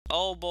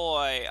Oh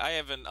boy, I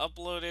haven't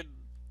uploaded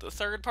the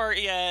third part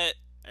yet,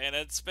 and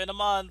it's been a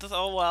month.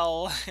 Oh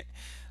well.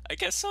 I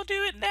guess I'll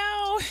do it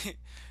now.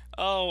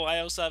 Oh, I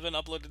also haven't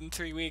uploaded in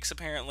 3 weeks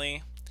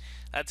apparently.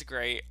 That's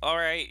great.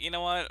 Alright, you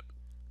know what?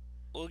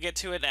 We'll get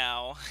to it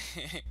now.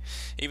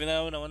 Even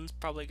though no one's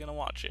probably gonna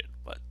watch it,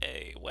 but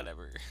hey,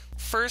 whatever.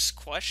 First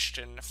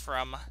question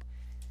from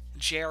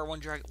JR1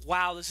 Drag.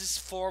 Wow, this is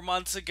 4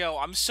 months ago.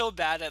 I'm so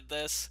bad at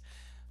this.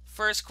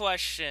 First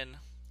question.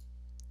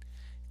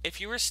 If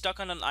you were stuck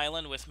on an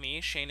island with me,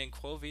 Shane, and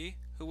Quovi,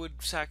 who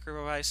would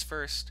sacrifice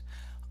first?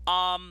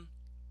 I'm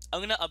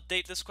gonna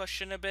update this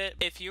question a bit.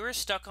 If you were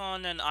stuck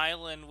on an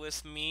island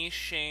with me,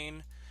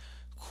 Shane,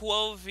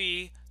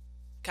 Quovi,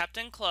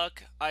 Captain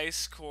Cluck,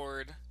 Ice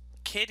Cord,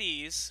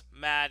 Kitties,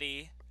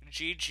 Maddie,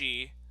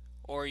 Gigi,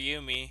 or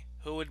Yumi,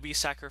 who would be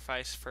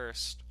sacrificed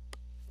first?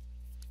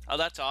 Oh,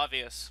 that's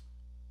obvious.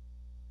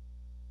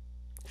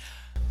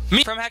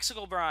 Me! From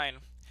Hexical Brine.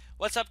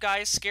 What's up,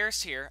 guys?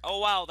 Scarce here. Oh,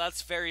 wow,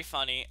 that's very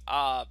funny.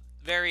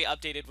 Very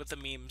updated with the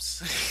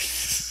memes.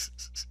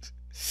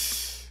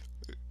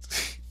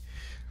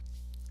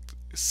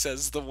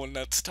 Says the one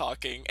that's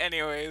talking.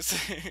 Anyways.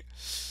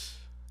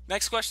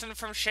 Next question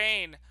from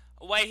Shane.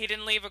 Wait, he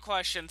didn't leave a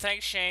question.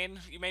 Thanks,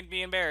 Shane. You made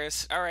me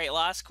embarrassed. Alright,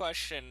 last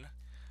question.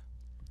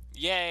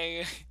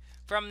 Yay.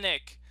 From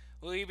Nick.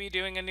 Will you be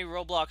doing a new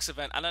Roblox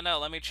event? I don't know,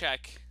 let me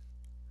check.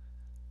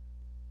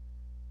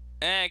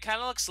 It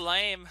kinda looks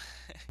lame.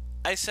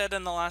 I said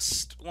in the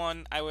last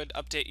one I would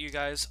update you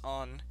guys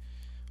on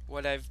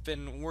what I've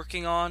been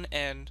working on,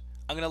 and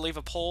I'm gonna leave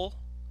a poll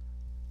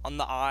on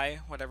the eye,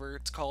 whatever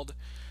it's called.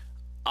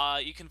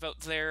 You can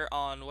vote there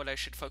on what I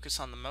should focus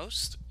on the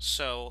most.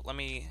 So let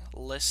me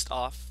list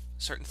off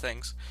certain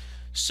things.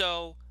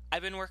 So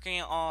I've been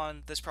working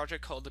on this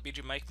project called the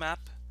BG Mic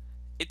Map.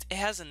 It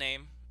has a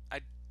name.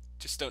 I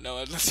just don't know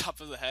it on the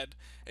top of the head.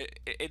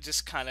 It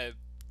just kind of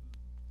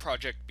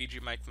Project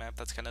BG Mic Map.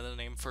 That's kind of the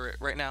name for it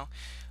right now.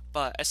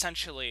 But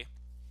essentially,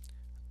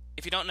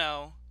 if you don't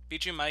know,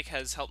 BG Mike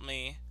has helped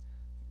me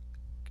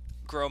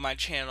grow my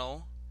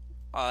channel,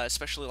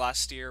 especially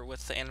last year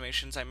with the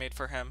animations I made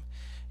for him,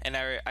 and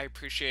I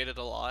appreciate it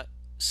a lot.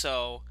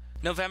 So,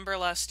 November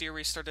last year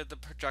we started the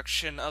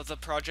production of the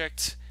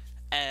project,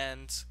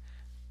 and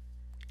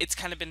it's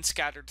kind of been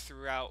scattered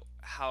throughout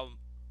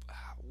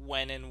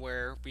when and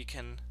where we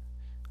can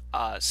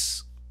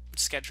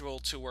schedule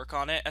to work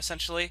on it,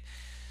 essentially.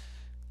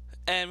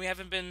 And we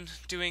haven't been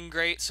doing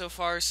great so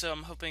far, so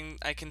I'm hoping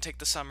I can take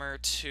the summer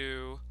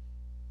to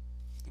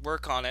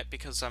work on it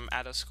because I'm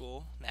out of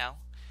school now.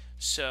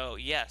 So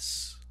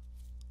yes,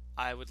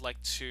 I would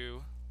like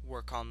to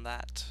work on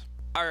that.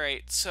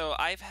 Alright, so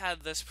I've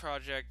had this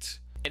project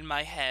in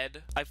my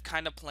head. I've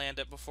kind of planned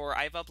it before.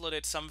 I've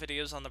uploaded some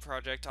videos on the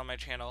project on my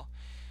channel.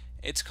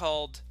 It's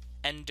called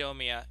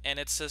Endomia, and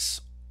it's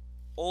this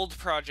old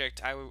project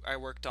I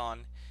worked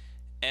on.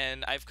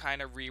 And I've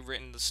kind of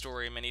rewritten the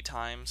story many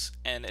times,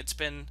 and it's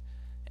been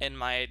in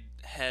my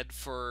head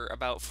for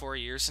about 4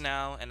 years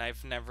now, and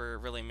I've never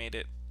really made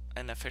it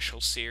an official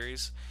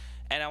series.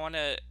 And I want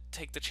to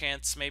take the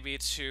chance maybe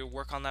to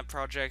work on that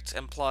project,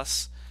 and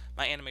plus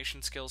my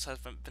animation skills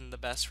haven't been the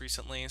best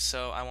recently,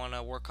 so I want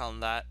to work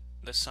on that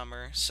this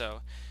summer.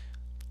 So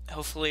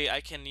hopefully I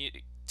can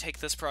take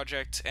this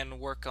project and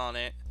work on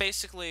it.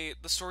 Basically,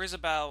 the story's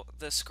about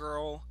this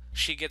girl.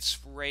 She gets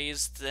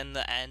raised in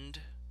the end,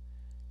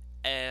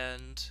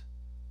 and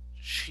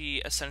she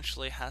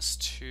essentially has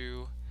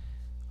to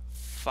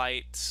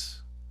fight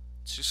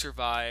to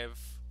survive.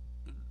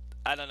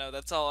 I don't know,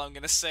 that's all I'm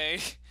gonna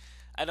say.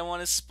 I don't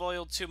want to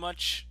spoil too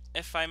much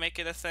if I make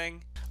it a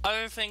thing.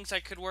 Other things I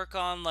could work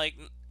on, like,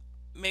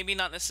 maybe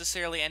not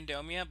necessarily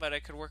Endomia, but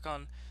I could work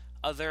on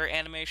other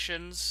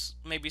animations,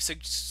 maybe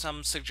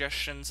some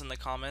suggestions in the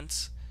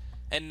comments.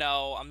 And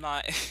no, I'm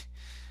not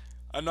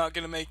I'm not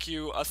gonna make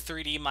you a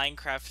 3D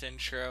Minecraft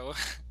intro.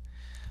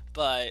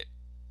 But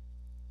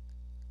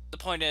the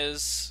point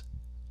is,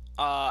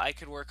 I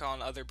could work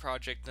on other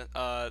projects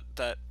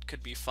that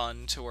could be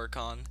fun to work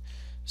on.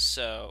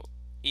 So,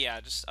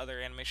 yeah, just other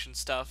animation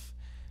stuff.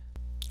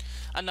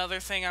 Another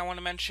thing I want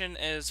to mention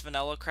is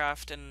Vanilla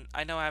Craft, and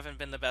I know I haven't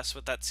been the best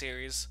with that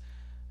series,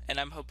 and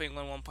I'm hoping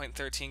when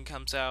 1.13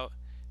 comes out,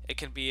 it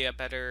can be a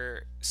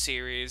better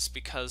series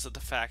because of the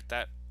fact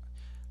that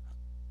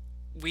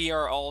we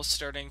are all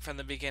starting from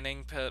the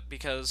beginning,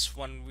 because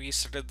when we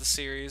started the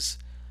series,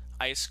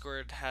 Ice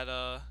Squared had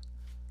a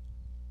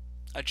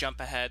jump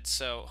ahead,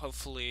 so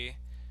hopefully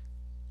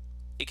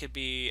it could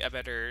be a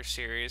better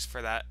series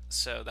for that,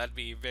 so that'd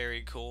be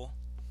very cool.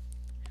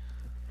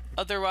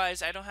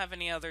 Otherwise, I don't have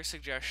any other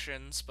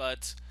suggestions,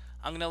 but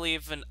I'm gonna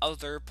leave an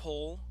other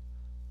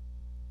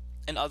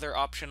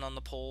option on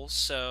the poll,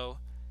 so,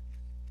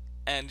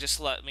 and just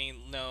let me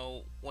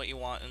know what you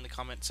want in the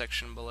comment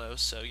section below.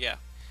 So yeah,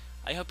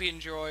 I hope you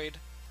enjoyed.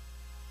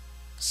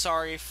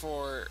 Sorry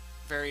for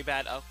very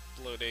bad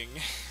uploading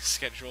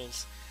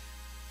schedules.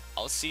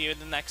 I'll see you in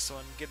the next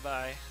one.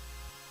 Goodbye.